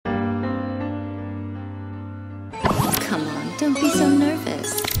Come on, don't be so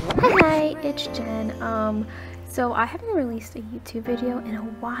nervous. Hi, it's Jen. So I haven't released a YouTube video in a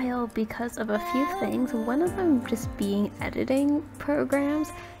while because of a few things. One of them just being editing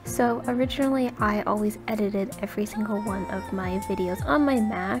programs. So originally I always edited every single one of my videos on my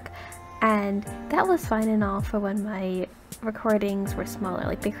Mac, and that was fine and all for when my recordings were smaller,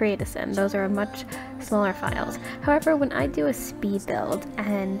 like the Create a Sim. Those are much smaller files. However, when I do a speed build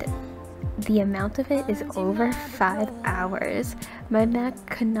and the amount of it is over 5 hours, my Mac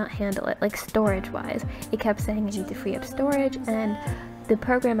could not handle it, like storage wise. It kept saying I need to free up storage, and the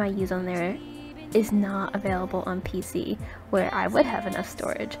program I use on there is not available on PC where I would have enough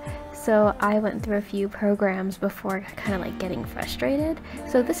storage. So I went through a few programs before kind of like getting frustrated.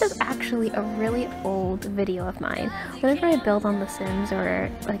 So this is actually a really old video of mine. Whenever I build on The Sims or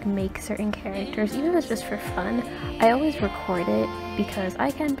like make certain characters, even if it's just for fun, I always record it because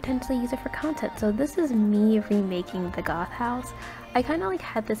I can potentially use it for content. So this is me remaking the goth house. I kind of like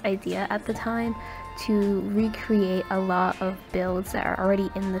had this idea at the time to recreate a lot of builds that are already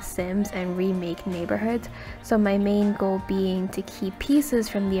in The Sims and remake neighborhoods. So my main goal being to keep pieces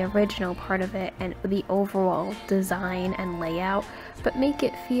from the original part of it and the overall design and layout, but make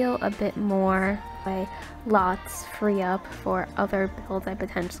it feel a bit more like lots free up for other builds I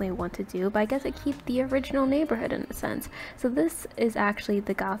potentially want to do, but I guess I keep the original neighborhood in a sense. So this is actually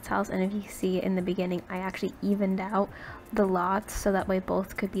the goth's house, and if you see in the beginning, I actually evened out the lots so that way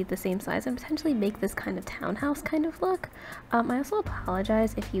both could be the same size and potentially make this kind of townhouse kind of look. I also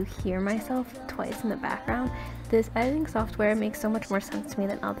apologize if you hear myself twice in the background. This editing software makes so much more sense to me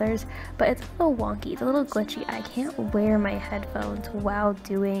than others, but it's a little wonky, it's a little glitchy. I can't wear my headphones while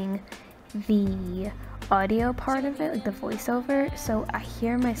doing the audio part of it, like the voiceover, so I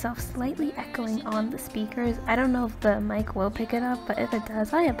hear myself slightly echoing on the speakers. I don't know if the mic will pick it up, but if it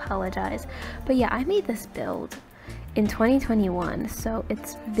does, I apologize. But yeah, I made this build in 2021, so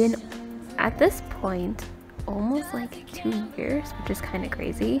it's been at this point almost like 2 years, which is kind of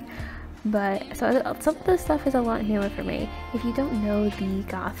crazy. But so some of this stuff is a lot newer for me. If you don't know the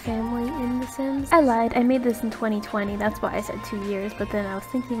goth family in The Sims, I lied, I made this in 2020, that's why I said 2 years, but then I was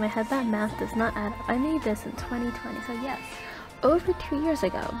thinking in my head that math does not add up. I made this in 2020, so yes, over 2 years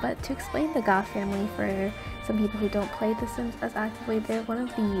ago. But to explain the goth family for some people who don't play The Sims as actively, they're one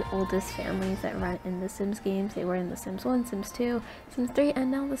of the oldest families that run in The Sims games. They were in The Sims 1, Sims 2, Sims 3,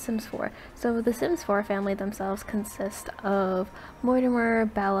 and now The Sims 4. So the Sims 4 family themselves consist of Mortimer,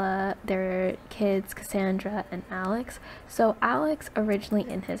 Bella, their kids Cassandra, and Alex. So Alex originally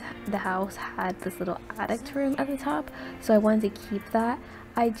in the house had this little attic room at the top, so I wanted to keep that.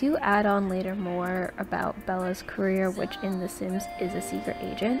 I do add on later more about Bella's career, which in The Sims is a secret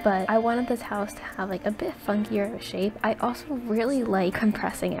agent, but I wanted this house to have like a bit funkier of a shape. I also really like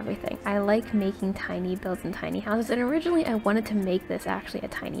compressing everything. I like making tiny builds and tiny houses, and originally I wanted to make this actually a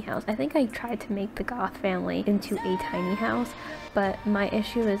tiny house. I think I tried to make the goth family into a tiny house, but my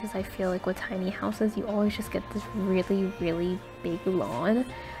issue is I feel like with tiny houses you always just get this really big lawn,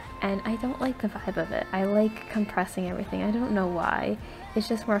 and I don't like the vibe of it. I like compressing everything. I don't know why. It's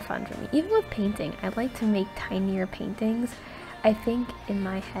just more fun for me. Even with painting, I like to make tinier paintings. I think in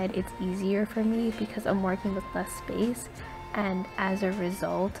my head it's easier for me because I'm working with less space, and as a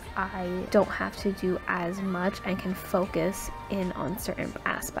result I don't have to do as much and can focus in on certain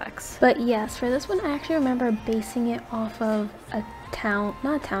aspects. But yes, for this one I actually remember basing it off of a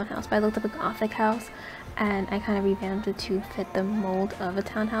not a townhouse, but I looked up a gothic house and I kind of revamped it to fit the mold of a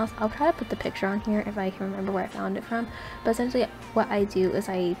townhouse. I'll try to put the picture on here if I can remember where I found it from, but essentially what I do is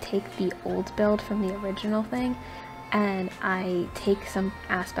I take the old build from the original thing and I take some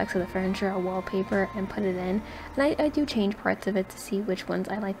aspects of the furniture or wallpaper and put it in, and I do change parts of it to see which ones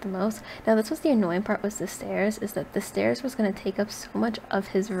I like the most. Now this was the annoying part, was the stairs, is that the stairs was going to take up so much of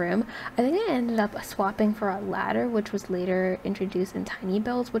his room. I think I ended up swapping for a ladder, which was later introduced in tiny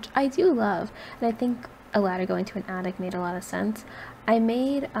builds, which I do love, and I think a ladder going to an attic made a lot of sense. I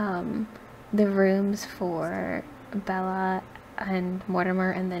made the rooms for Bella and Mortimer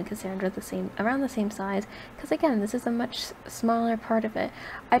and then Cassandra around the same size, because again this is a much smaller part of it.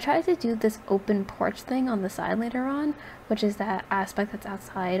 I tried to do this open porch thing on the side later on, which is that aspect that's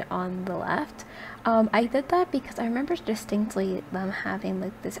outside on the left. I did that because I remember distinctly them having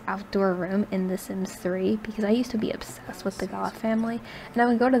like this outdoor room in The Sims 3, because I used to be obsessed with the goth family and I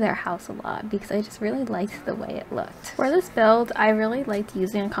would go to their house a lot because I just really liked the way it looked. For this build I really liked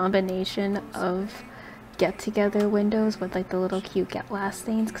using a combination of get-together windows with like the little cute get glass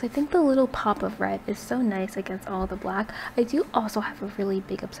stains, because I think the little pop of red is so nice against all the black. I do also have a really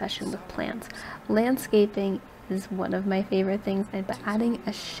big obsession with plants. Landscaping is one of my favorite things, but adding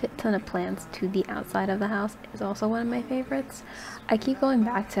a shit ton of plants to the outside of the house is also one of my favorites. I keep going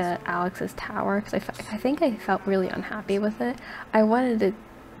back to Alex's tower because I think I felt really unhappy with it. I wanted it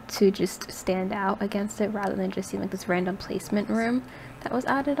to just stand out against it rather than just seem like this random placement room that was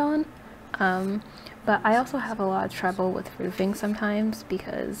added on. But I also have a lot of trouble with roofing sometimes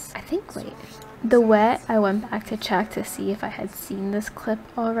because I think the wet, I went back to check to see if I had seen this clip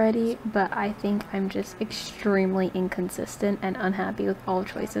already, but I think I'm just extremely inconsistent and unhappy with all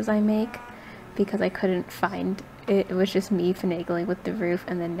choices I make because I couldn't find it. It was just me finagling with the roof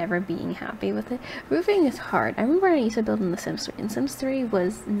and then never being happy with it. Roofing is hard. I remember when I used to build in The Sims 3, and Sims 3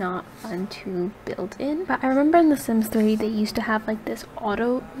 was not fun to build in, but I remember in The Sims 3 they used to have like this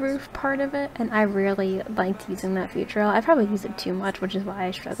auto roof part of it, and I really liked using that feature. I probably use it too much, which is why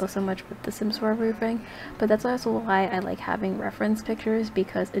I struggle so much with The Sims 4 roofing, but that's also why I like having reference pictures,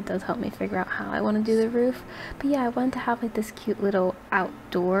 because it does help me figure out how I want to do the roof. But yeah, I wanted to have like this cute little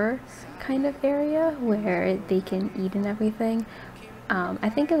outdoor kind of area where they can eat and everything. I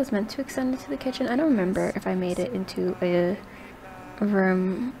think it was meant to extend into the kitchen. I don't remember if I made it into a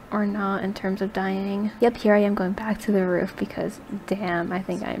room or not in terms of dining. Yep, here I am going back to the roof because damn, I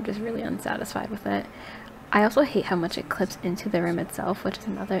think I am just really unsatisfied with it. I also hate how much it clips into the room itself, which is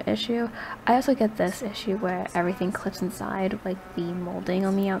another issue. I also get this issue where everything clips inside, like the molding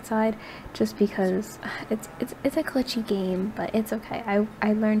on the outside, just because it's a glitchy game, but it's okay.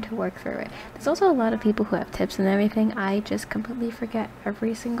 I learned to work through it. There's also a lot of people who have tips and everything. I just completely forget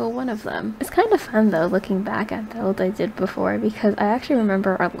every single one of them. It's kind of fun though, looking back at builds I did before, because I actually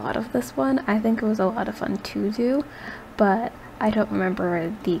remember a lot of this one. I think it was a lot of fun to do, but I don't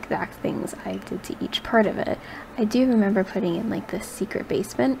remember the exact things I did to each part of it. I do remember putting in like this secret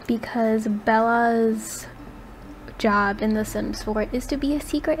basement because Bella's job in The Sims 4 is to be a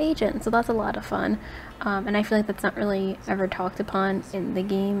secret agent, so that's a lot of fun. And I feel like that's not really ever talked upon in the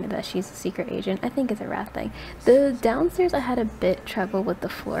game, that she's a secret agent. I think it's a rad thing. The downstairs, I had a bit trouble with the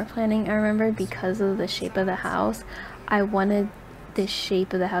floor planning, I remember, because of the shape of the house. I wanted this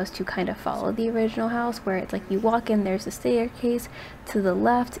shape of the house to kind of follow the original house, where it's like you walk in, there's a staircase, to the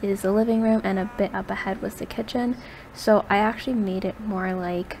left is the living room, and a bit up ahead was the kitchen. So I actually made it more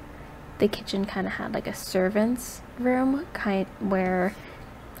like the kitchen kind of had like a servant's room, where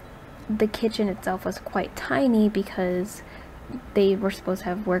the kitchen itself was quite tiny because they were supposed to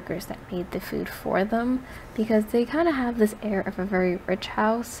have workers that made the food for them, because they kind of have this air of a very rich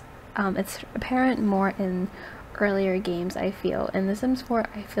house. It's apparent more in earlier games, I feel. In The Sims 4,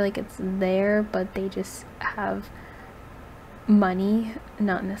 I feel like it's there, but they just have money,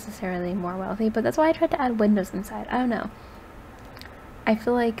 not necessarily more wealthy. But that's why I tried to add windows inside. I don't know. I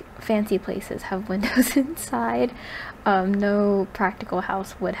feel like fancy places have windows inside. No practical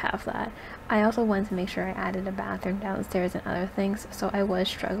house would have that. I also wanted to make sure I added a bathroom downstairs and other things, so I was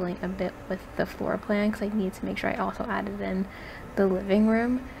struggling a bit with the floor plan because I needed to make sure I also added in the living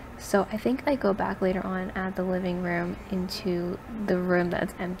room. So I think I go back later on and add the living room into the room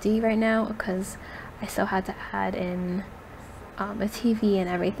that's empty right now, because I still had to add in a TV and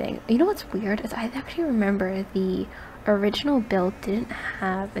everything. You know what's weird is I actually remember the original build didn't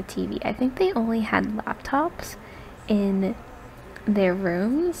have a TV. I think they only had laptops in their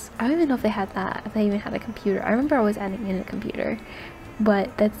rooms. I don't even know if they had that, if they even had a computer. I remember always adding in a computer,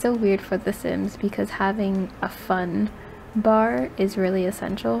 but that's so weird for The Sims because having a fun bar is really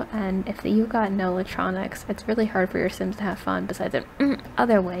essential, and if you got no electronics, it's really hard for your Sims to have fun besides in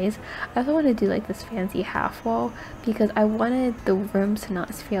other ways. I also want to do like this fancy half wall because I wanted the rooms to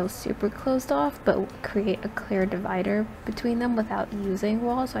not feel super closed off but create a clear divider between them without using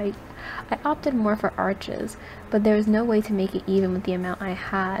walls. So I opted more for arches, but there was no way to make it even with the amount I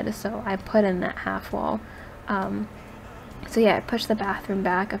had, so I put in that half wall. So yeah, I pushed the bathroom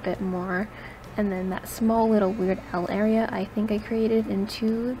back a bit more, and then that small little weird L area I think I created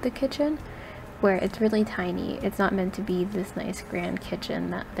into the kitchen, where it's really tiny. It's not meant to be this nice grand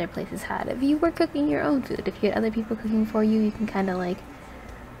kitchen that other places had. If you were cooking your own food, if you had other people cooking for you, you can kind of like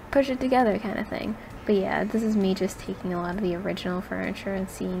push it together kind of thing. But yeah, this is me just taking a lot of the original furniture and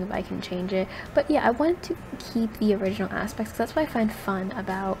seeing if I can change it. But yeah, I wanted to keep the original aspects, because that's what I find fun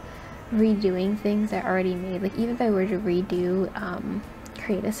about redoing things I already made. Like even if I were to redo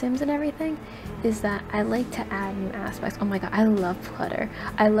Create Sims and everything, is that I like to add new aspects. Oh my god, I love clutter.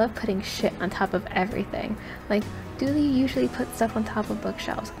 I love putting shit on top of everything. Like, do they usually put stuff on top of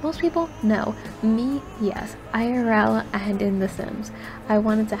bookshelves? Most people? No. Me? Yes. IRL and in The Sims. I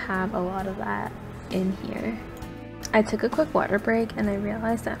wanted to have a lot of that in here. I took a quick water break and I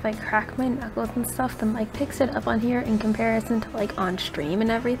realized that if I crack my knuckles and stuff, the mic picks it up on here in comparison to like on stream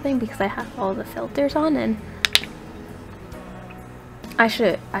and everything, because I have all the filters on, and I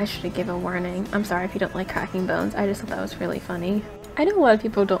should give a warning. I'm sorry if you don't like cracking bones. I just thought that was really funny. I know a lot of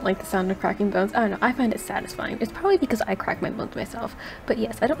people don't like the sound of cracking bones. I don't know, I find it satisfying. It's probably because I crack my bones myself. But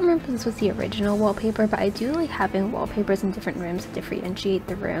yes, I don't remember if this was the original wallpaper, but I do like having wallpapers in different rooms to differentiate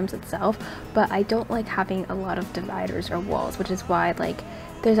the rooms itself. But I don't like having a lot of dividers or walls, which is why like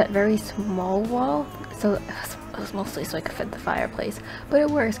there's that very small wall. So it was mostly so I could fit the fireplace. But it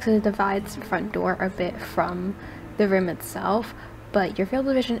works because it divides the front door a bit from the room itself. But your field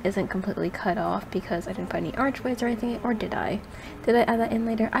of vision isn't completely cut off because I didn't put any archways or anything, or did I? Did I add that in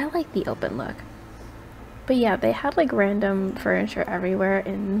later? I like the open look. But yeah, they had like random furniture everywhere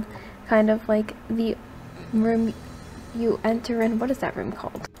in kind of like the room you enter in. What is that room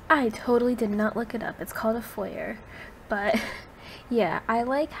called? I totally did not look it up. It's called a foyer. But yeah, I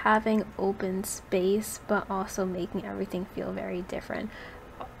like having open space, but also making everything feel very different.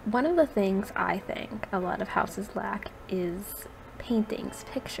 One of the things I think a lot of houses lack is paintings,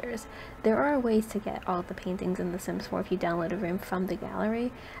 pictures. There are ways to get all the paintings in The Sims 4 if you download a room from the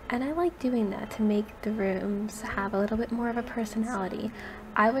gallery, and I like doing that to make the rooms have a little bit more of a personality.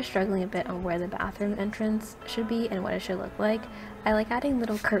 I was struggling a bit on where the bathroom entrance should be and what it should look like. I like adding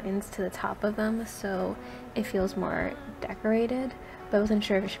little curtains to the top of them so it feels more decorated, but I wasn't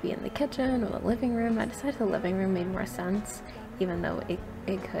sure if it should be in the kitchen or the living room. I decided the living room made more sense, even though it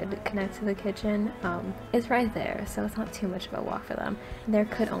could connect to the kitchen. It's right there, so it's not too much of a walk for them. There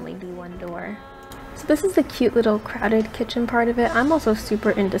could only be one door. So this is the cute little crowded kitchen part of it. I'm also super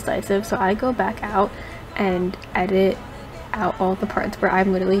indecisive, so I go back out and edit out all the parts where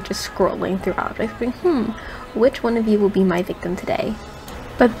I'm literally just scrolling through objects being, which one of you will be my victim today?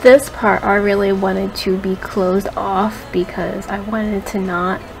 But this part I really wanted to be closed off because I wanted to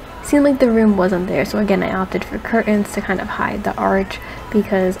not seem like the room wasn't there. So again, I opted for curtains to kind of hide the arch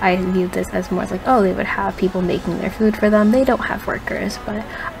because I viewed this as more like, oh, they would have people making their food for them. They don't have workers, but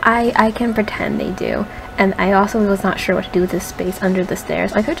I can pretend they do. And I also was not sure what to do with this space under the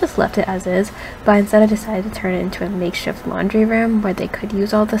stairs. I could have just left it as is, but instead I decided to turn it into a makeshift laundry room where they could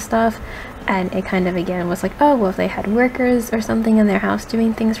use all the stuff. And it kind of again was like, oh, well, if they had workers or something in their house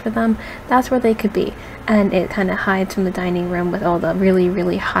doing things for them, that's where they could be. And it kind of hides from the dining room with all the really,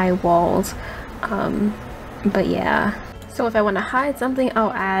 really high walls. But yeah. So if I want to hide something,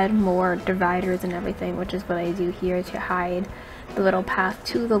 I'll add more dividers and everything, which is what I do here to hide the little path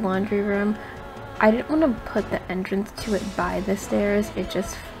to the laundry room. I didn't want to put the entrance to it by the stairs. It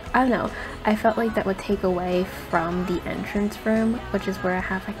just, I don't know, I felt like that would take away from the entrance room, which is where I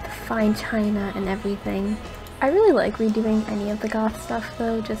have like the fine china and everything. I really like redoing any of the goth stuff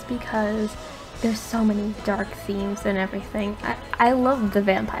though, just because there's so many dark themes and everything. I love the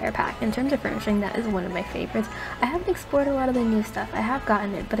vampire pack. In terms of furnishing, that is one of my favorites. I haven't explored a lot of the new stuff. I have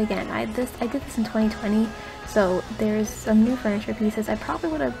gotten it, but again, I did this in 2020, so there's some new furniture pieces I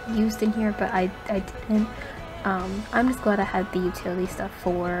probably would have used in here, but I didn't. I'm just glad I had the utility stuff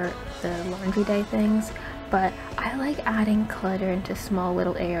for the laundry day things, but I like adding clutter into small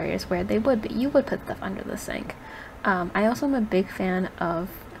little areas where you would put stuff under the sink. I also am a big fan of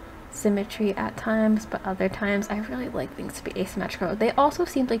symmetry at times, but other times I really like things to be asymmetrical. They also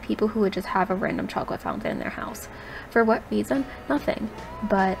seemed like people who would just have a random chocolate fountain in their house. For what reason? Nothing.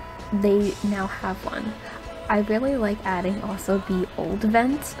 But they now have one. I really like adding also the old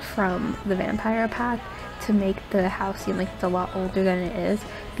vents from the vampire pack to make the house seem like it's a lot older than it is,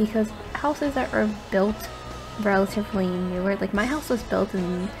 because houses that are built relatively newer, like my house was built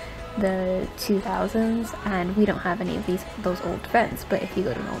in the 2000s and we don't have any of those old vents, but if you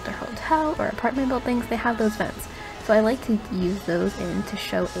go to an older hotel or apartment buildings, they have those vents. So I like to use those in to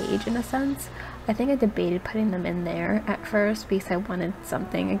show age in a sense. I think I debated putting them in there at first because I wanted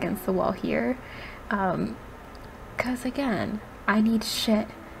something against the wall here, because again, I need shit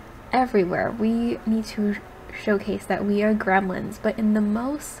everywhere. We need to showcase that we are gremlins, but in the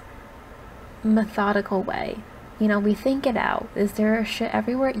most methodical way. You know, we think it out. Is there shit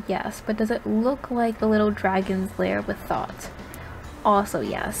everywhere? Yes. But does it look like the little dragon's lair with thought? Also,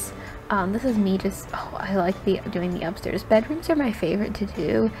 yes. This is me just, I like doing the upstairs. Bedrooms are my favorite to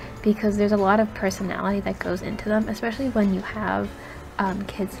do because there's a lot of personality that goes into them, especially when you have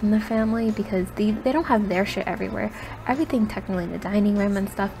kids in the family, because they don't have their shit everywhere. Everything technically in the dining room and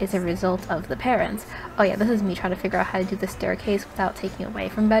stuff is a result of the parents. Oh yeah, this is me trying to figure out how to do the staircase without taking away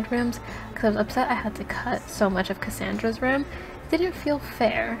from bedrooms, because I was upset I had to cut so much of Cassandra's room. It didn't feel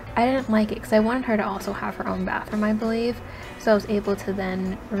fair. I didn't like it because I wanted her to also have her own bathroom, I believe, so I was able to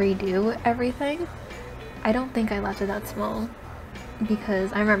then redo everything. I don't think I left it that small.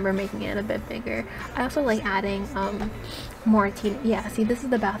 because I remember making it a bit bigger. I also like adding more yeah, see, this is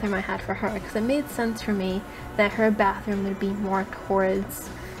the bathroom I had for her because it made sense for me that her bathroom would be more towards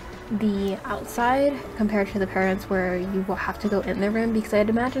the outside compared to the parents where you will have to go in the room, because I'd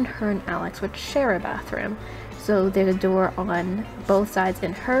imagine her and Alex would share a bathroom. So there's a door on both sides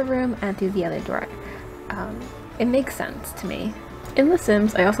in her room and through the other door. It makes sense to me. In The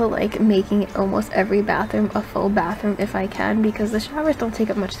Sims, I also like making almost every bathroom a full bathroom if I can, because the showers don't take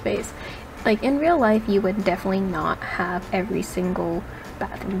up much space. Like in real life, you would definitely not have every single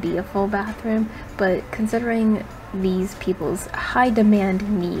bathroom be a full bathroom, but considering these people's high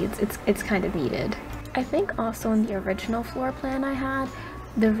demand needs, it's kind of needed. I think also in the original floor plan I had,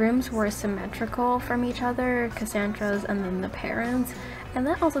 the rooms were symmetrical from each other, Cassandra's and then the parents, and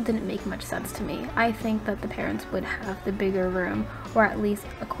that also didn't make much sense to me. I think that the parents would have the bigger room, or at least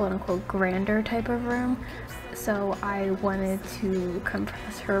a quote-unquote grander type of room, so I wanted to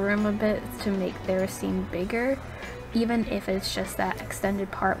compress her room a bit to make theirs seem bigger. Even if it's just that extended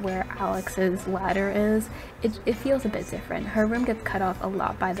part where Alex's ladder is, it feels a bit different. Her room gets cut off a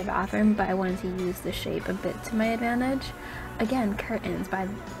lot by the bathroom, but I wanted to use the shape a bit to my advantage. Again, curtains, by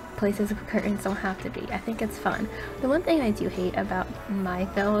places where curtains don't have to be. I think it's fun. The one thing I do hate about my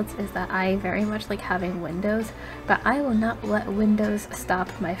builds is that I very much like having windows, but I will not let windows stop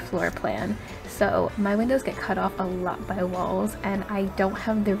my floor plan. So my windows get cut off a lot by walls, and I don't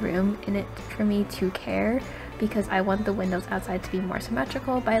have the room in it for me to care, because I want the windows outside to be more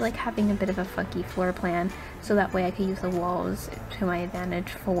symmetrical, but I like having a bit of a funky floor plan, so that way I can use the walls to my advantage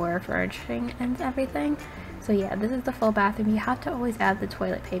for furnishing and everything. So yeah, this is the full bathroom. You have to always add the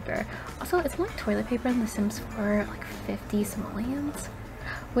toilet paper. Also, it's like toilet paper in The Sims 4 like 50 simoleons,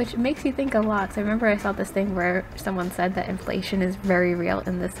 which makes you think a lot, because I remember I saw this thing where someone said that inflation is very real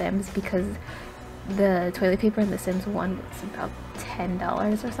in The Sims, because the toilet paper in The Sims 1 was about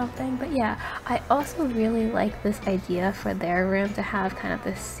 $10 or something. But yeah, I also really like this idea for their room to have kind of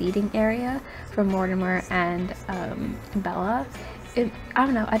this seating area for Mortimer and Bella. I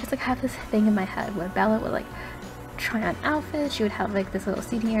don't know, I just like have this thing in my head where Bella would like try on outfits. She would have like this little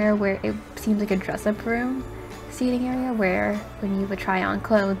seating area where it seems like a dress-up room seating area, where when you would try on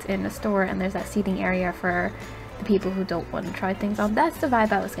clothes in a store, and there's that seating area for the people who don't want to try things on. That's the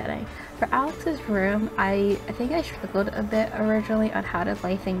vibe I was getting. For Alex's room, I think I struggled a bit originally on how to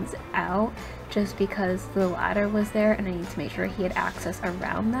lay things out, just because the ladder was there and I needed to make sure he had access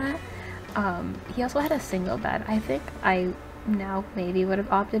around that. He also had a single bed. I think I now maybe would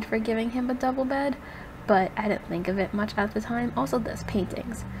have opted for giving him a double bed, but I didn't think of it much at the time. Also, this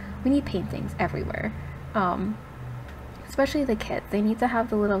paintings. We need paintings everywhere. Especially the kids. They need to have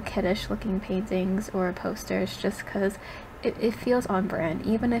the little kiddish looking paintings or posters, just because it feels on brand.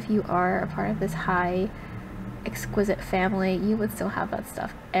 Even if you are a part of this high exquisite family, you would still have that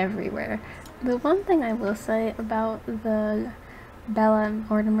stuff everywhere. The one thing I will say about the Bella and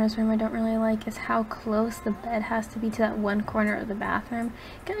Mortimer's room I don't really like is how close the bed has to be to that one corner of the bathroom.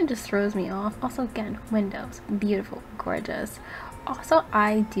 It kind of just throws me off. Also, again, windows, beautiful, gorgeous. Also,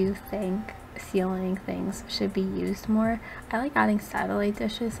 I do think ceiling things should be used more. I like adding satellite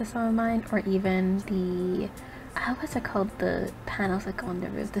dishes to some of mine, or even the, what's it called, the panels that go on the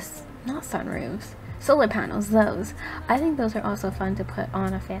roof, this, not sunroofs, solar panels, those. I think those are also fun to put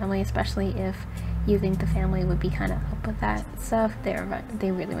on a family, especially if you think the family would be kind of up with that stuff. They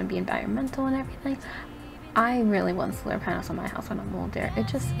really want to be environmental and everything. I really want solar panels on my house when I'm older. It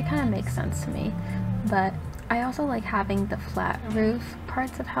kind of makes sense to me. But I also like having the flat roof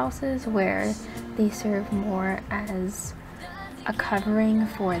parts of houses where they serve more as a covering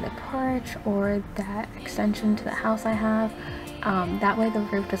for the porch or that extension to the house I have. That way the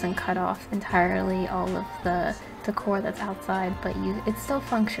roof doesn't cut off entirely all of the decor that's outside, but it's still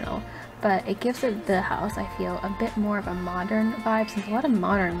functional. But it gives the house, I feel, a bit more of a modern vibe, since a lot of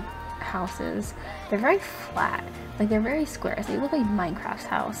modern houses, they're very flat, like they're very square, so they look like Minecraft's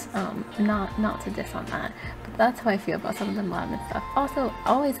house. Not to diss on that, but that's how I feel about some of the modern stuff. Also,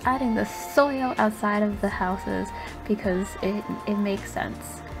 always adding the soil outside of the houses, because it makes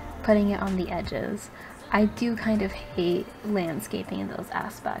sense, putting it on the edges. I do kind of hate landscaping in those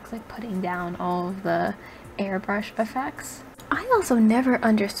aspects, like putting down all of the airbrush effects. I also never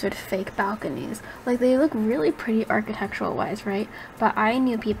understood fake balconies. Like, they look really pretty architectural wise, right? But I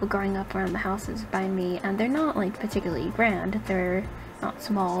knew people growing up around the houses by me, and they're not like particularly grand. They're not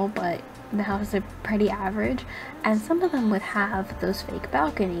small, but the houses are pretty average, and some of them would have those fake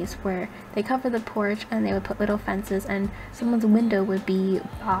balconies where they cover the porch and they would put little fences, and someone's window would be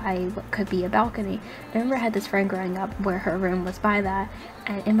by what could be a balcony. I remember I had this friend growing up where her room was by that,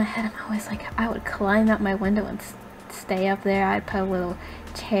 and in my head I'm always like, I would climb out my window and stay up there. I'd put a little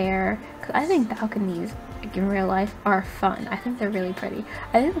chair, because I think balconies in real life are fun. I think they're really pretty.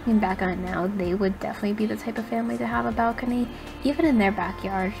 I think looking back on it now, they would definitely be the type of family to have a balcony, even in their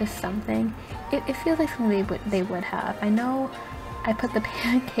backyard, just something. It feels like something they would have. I know I put the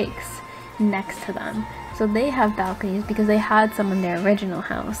pancakes next to them, so they have balconies because they had some in their original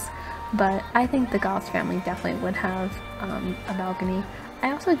house, but I think the Goss family definitely would have a balcony.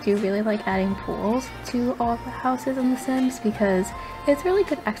 I also do really like adding pools to all the houses in The Sims because it's really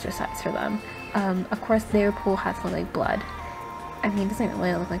good exercise for them. Of course, their pool has to look like blood. I mean, it doesn't even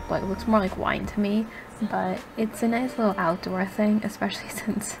really look like blood, it looks more like wine to me, but it's a nice little outdoor thing, especially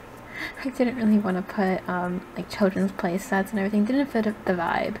since I didn't really want to put like children's play sets and everything. Didn't fit the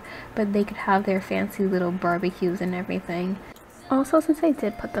vibe, but they could have their fancy little barbecues and everything. Also, since I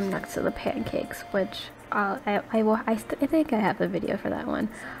did put them next to the pancakes, which I think I have the video for that one,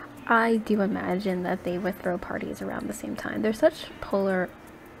 I do imagine that they would throw parties around the same time. They're such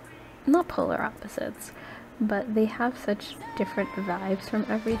not polar opposites, but they have such different vibes from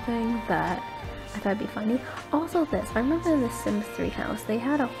everything that I thought it'd be funny. Also this, I remember in the Sims 3 house, they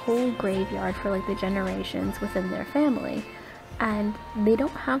had a whole graveyard for like the generations within their family, and they don't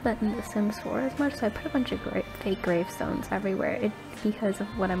have that in the Sims 4 as much, so I put a bunch of fake gravestones everywhere because of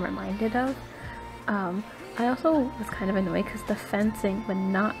what I'm reminded of. I also was kind of annoyed because the fencing would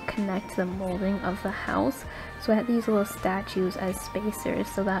not connect to the molding of the house, so I had to use little statues as spacers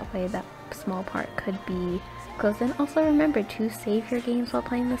so that way that small part could be closed in. Also remember to save your games while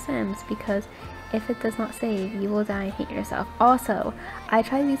playing The Sims, because if it does not save, you will die and hate yourself. Also, I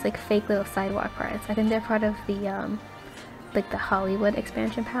tried these like fake little sidewalk parts. I think they're part of the like the Hollywood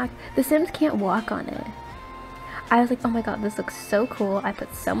expansion pack. The Sims can't walk on it. I was like, oh my god, this looks so cool. I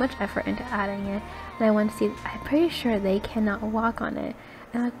put so much effort into adding it, and I want to see. I'm pretty sure they cannot walk on it.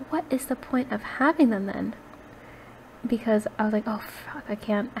 And I'm like, what is the point of having them then? Because I was like, oh fuck, I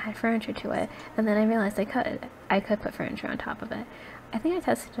can't add furniture to it. And then I realized I could put furniture on top of it. I think I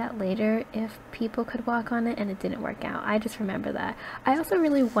tested it out later if people could walk on it, and it didn't work out. I just remember that. I also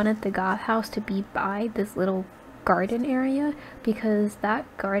really wanted the goth house to be by this little garden area, because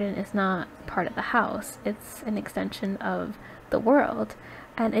that garden is not part of the house. It's an extension of the world,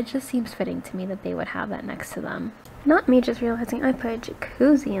 and it just seems fitting to me that they would have that next to them. Not me just realizing I put a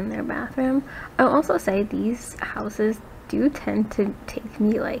jacuzzi in their bathroom. I'll also say these houses do tend to take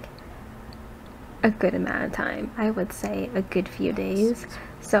me like a good amount of time. I would say a good few days.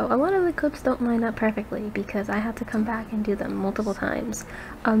 So a lot of the clips don't line up perfectly because I have to come back and do them multiple times.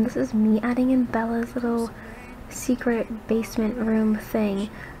 This is me adding in Bella's little secret basement room thing.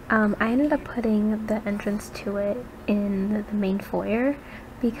 I ended up putting the entrance to it in the main foyer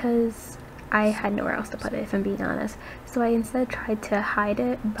because I had nowhere else to put it, if I'm being honest. So I instead tried to hide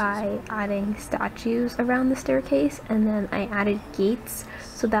it by adding statues around the staircase, and then I added gates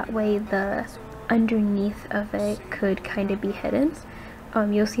so that way the underneath of it could kind of be hidden.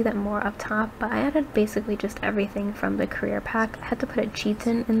 You'll see that more up top, but I added basically just everything from the career pack. I had to put a cheat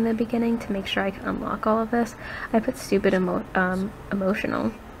in the beginning to make sure I could unlock all of this. I put stupid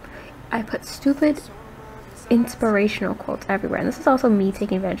emotional. I put stupid inspirational quotes everywhere, and this is also me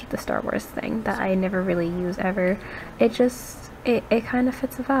taking advantage of the Star Wars thing that I never really use ever. It kind of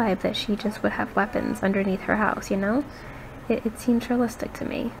fits the vibe that she just would have weapons underneath her house, you know? It seems realistic to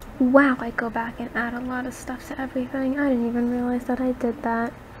me. Wow, I go back and add a lot of stuff to everything. I didn't even realize that I did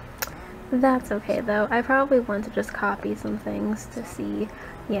that. That's okay though. I probably want to just copy some things to see.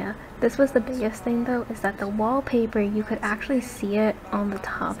 Yeah, this was the biggest thing though, is that the wallpaper, you could actually see it on the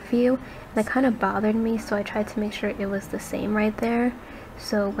top view, and it kind of bothered me, so I tried to make sure it was the same right there.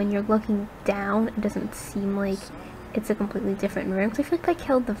 So when you're looking down, it doesn't seem like it's a completely different room, because I feel like that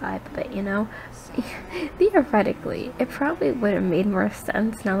killed the vibe a bit, you know? Theoretically, it probably would have made more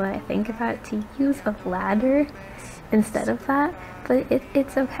sense now that I think about it to use a ladder instead of that, but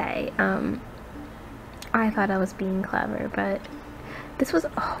it's okay. I thought I was being clever, but this was,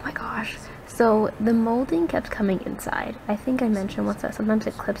 oh my gosh. So the molding kept coming inside. I think I mentioned once that sometimes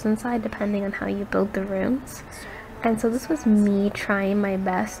it clips inside depending on how you build the rooms. And so this was me trying my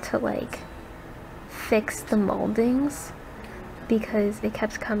best to like fix the moldings because it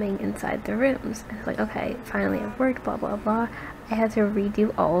kept coming inside the rooms. And it's like, okay, finally it worked, blah blah blah. I had to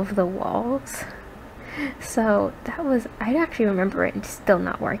redo all of the walls. So that was, I actually remember it still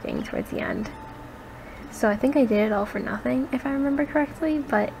not working towards the end. So I think I did it all for nothing, if I remember correctly,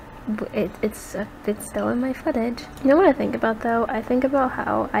 but it's still in my footage. You know what I think about though? I think about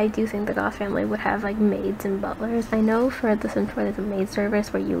how I do think the Goth family would have like maids and butlers. I know for the Sims 4 there's a maid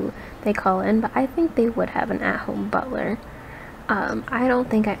service where they call in, but I think they would have an at-home butler. I don't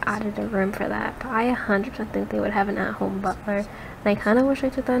think I added a room for that, but I 100% think they would have an at-home butler, and I kind of wish I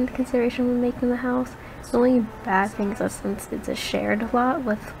took that into consideration when making the house. The only bad thing is that since it's a shared lot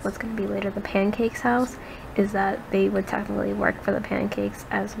with what's going to be later the pancakes house, is that they would technically work for the pancakes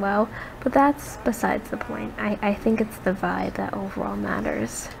as well, but that's besides the point. I think it's the vibe that overall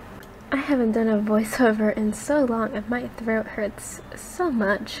matters. I haven't done a voiceover in so long and my throat hurts so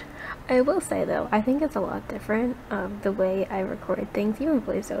much. I will say though, I think it's a lot different the way I record things, even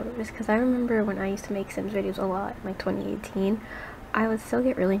voiceovers, because I remember when I used to make Sims videos a lot in like 2018, I would still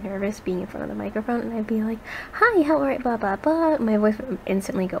get really nervous being in front of the microphone, and I'd be like, hi, how are you, blah blah blah. My voice would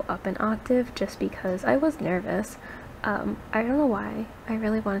instantly go up an octave just because I was nervous. I don't know why. I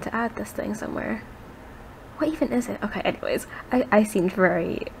really wanted to add this thing somewhere. What even is it? Okay, anyways, I seemed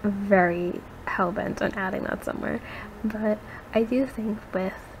very, very hell-bent on adding that somewhere, but I do think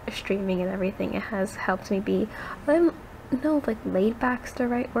with streaming and everything, it has helped me be, I don't know if like laid back's the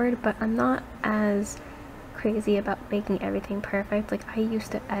right word, but I'm not as crazy about making everything perfect. Like, I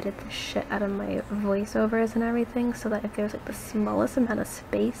used to edit the shit out of my voiceovers and everything, so that if there was like the smallest amount of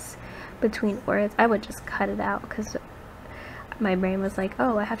space between words, I would just cut it out, because my brain was like,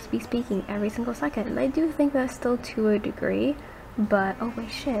 oh, I have to be speaking every single second, and I do think that's still to a degree, but oh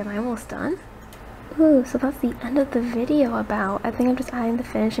wait, shit, am I almost done? Ooh, so that's the end of the video about. I think I'm just adding the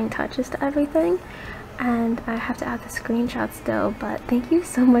finishing touches to everything, and I have to add the screenshot still, but thank you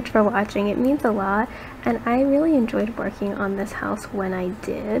so much for watching. It means a lot, and I really enjoyed working on this house when I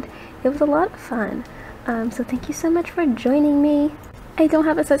did. It was a lot of fun, so thank you so much for joining me. I don't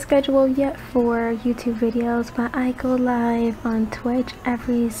have a set schedule yet for YouTube videos, but I go live on Twitch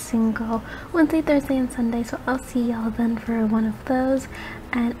every single Wednesday, Thursday, and Sunday, so I'll see y'all then for one of those,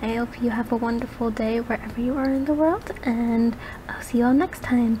 and I hope you have a wonderful day wherever you are in the world, and I'll see y'all next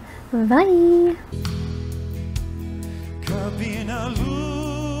time. Bye!